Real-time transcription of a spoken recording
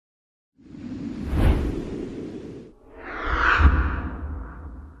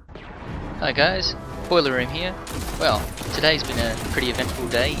Hi guys, Boiler Room here. Well, today's been a pretty eventful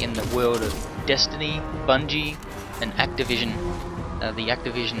day in the world of Destiny, Bungie and Activision. The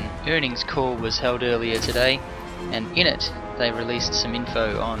Activision earnings call was held earlier today, and in it they released some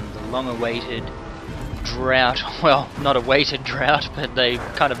info on the long-awaited drought. Well, not awaited drought, but they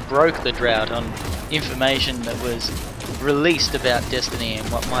kind of broke the drought on information that was released about Destiny and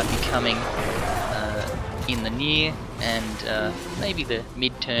what might be coming in the near and maybe the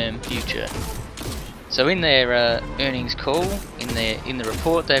mid-term future. So in their earnings call, in the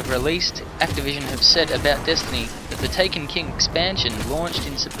report they've released, Activision have said about Destiny that the Taken King expansion launched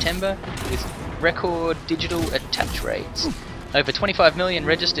in September with record digital attach rates. Over 25 million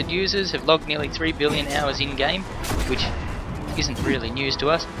registered users have logged nearly 3 billion hours in-game, which isn't really news to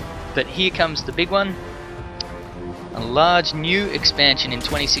us. But here comes the big one. A large new expansion in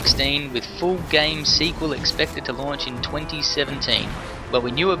 2016 with full game sequel expected to launch in 2017. Well,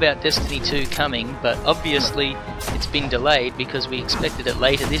 we knew about Destiny 2 coming, but obviously it's been delayed because we expected it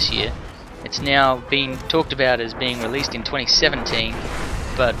later this year. It's now been talked about as being released in 2017,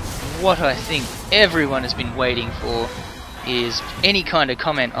 but what I think everyone has been waiting for is any kind of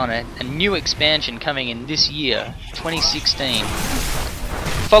comment on it, a new expansion coming in this year, 2016.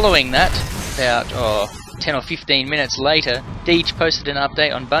 Following that, about 10 or 15 minutes later, Deej posted an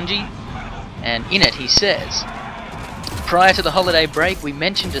update on Bungie, and in it he says, "Prior to the holiday break, we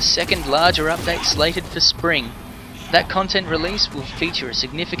mentioned a second larger update slated for spring. That content release will feature a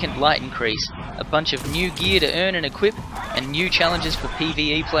significant light increase, a bunch of new gear to earn and equip, and new challenges for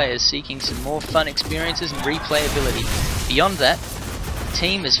PvE players seeking some more fun experiences and replayability. Beyond that, the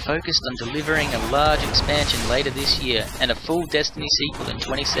team is focused on delivering a large expansion later this year and a full Destiny sequel in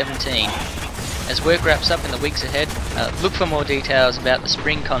 2017. As work wraps up in the weeks ahead, look for more details about the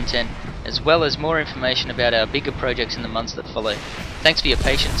spring content, as well as more information about our bigger projects in the months that follow. Thanks for your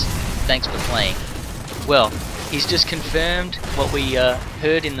patience. Thanks for playing." Well, he's just confirmed what we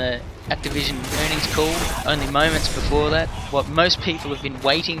heard in the Activision earnings call only moments before that. What most people have been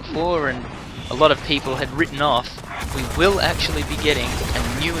waiting for and a lot of people had written off. We will actually be getting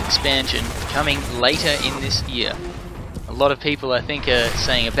a new expansion coming later in this year. A lot of people, I think, are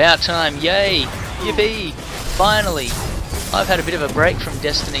saying, about time, yay, yippee, finally. I've had a bit of a break from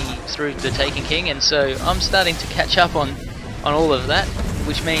Destiny through the Taken King, and so I'm starting to catch up on all of that,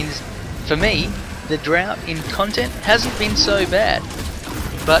 which means, for me, the drought in content hasn't been so bad.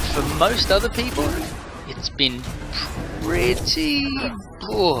 But for most other people, it's been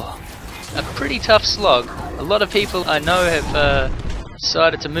a pretty tough slog. A lot of people I know have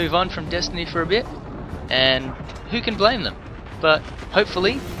decided to move on from Destiny for a bit, and who can blame them? But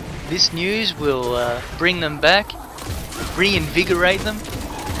hopefully this news will bring them back, reinvigorate them,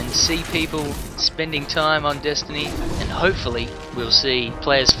 and see people spending time on Destiny, and hopefully we'll see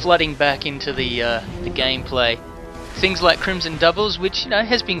players flooding back into the gameplay. Things like Crimson Doubles, which, you know,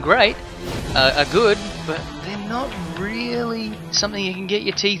 has been great, are good, but they're not really something you can get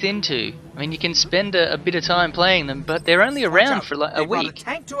your teeth into. I mean, you can spend a bit of time playing them, but they're only around for like a week.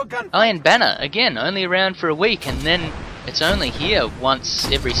 Iron Banner, again, only around for a week, and then it's only here once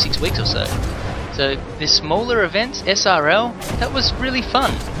every 6 weeks or so. So the smaller events, SRL, that was really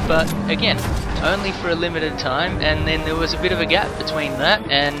fun, but again, only for a limited time, and then there was a bit of a gap between that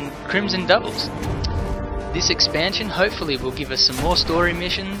and Crimson Doubles. This expansion hopefully will give us some more story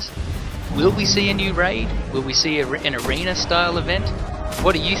missions. Will we see a new raid? Will we see an arena style event?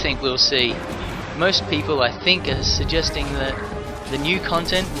 What do you think we'll see? Most people, I think, are suggesting that the new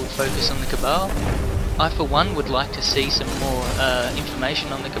content will focus on the Cabal. I for one would like to see some more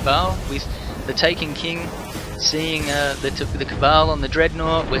information on the Cabal. With the Taken King seeing the Cabal on the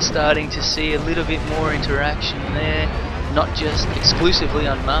Dreadnought, we're starting to see a little bit more interaction there, not just exclusively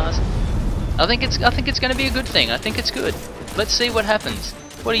on Mars. I think it's going to be a good thing. I think it's good. Let's see what happens.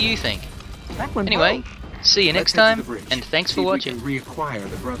 What do you think? Anyway, see you next time, and thanks for watching. Reacquire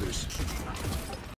the brothers.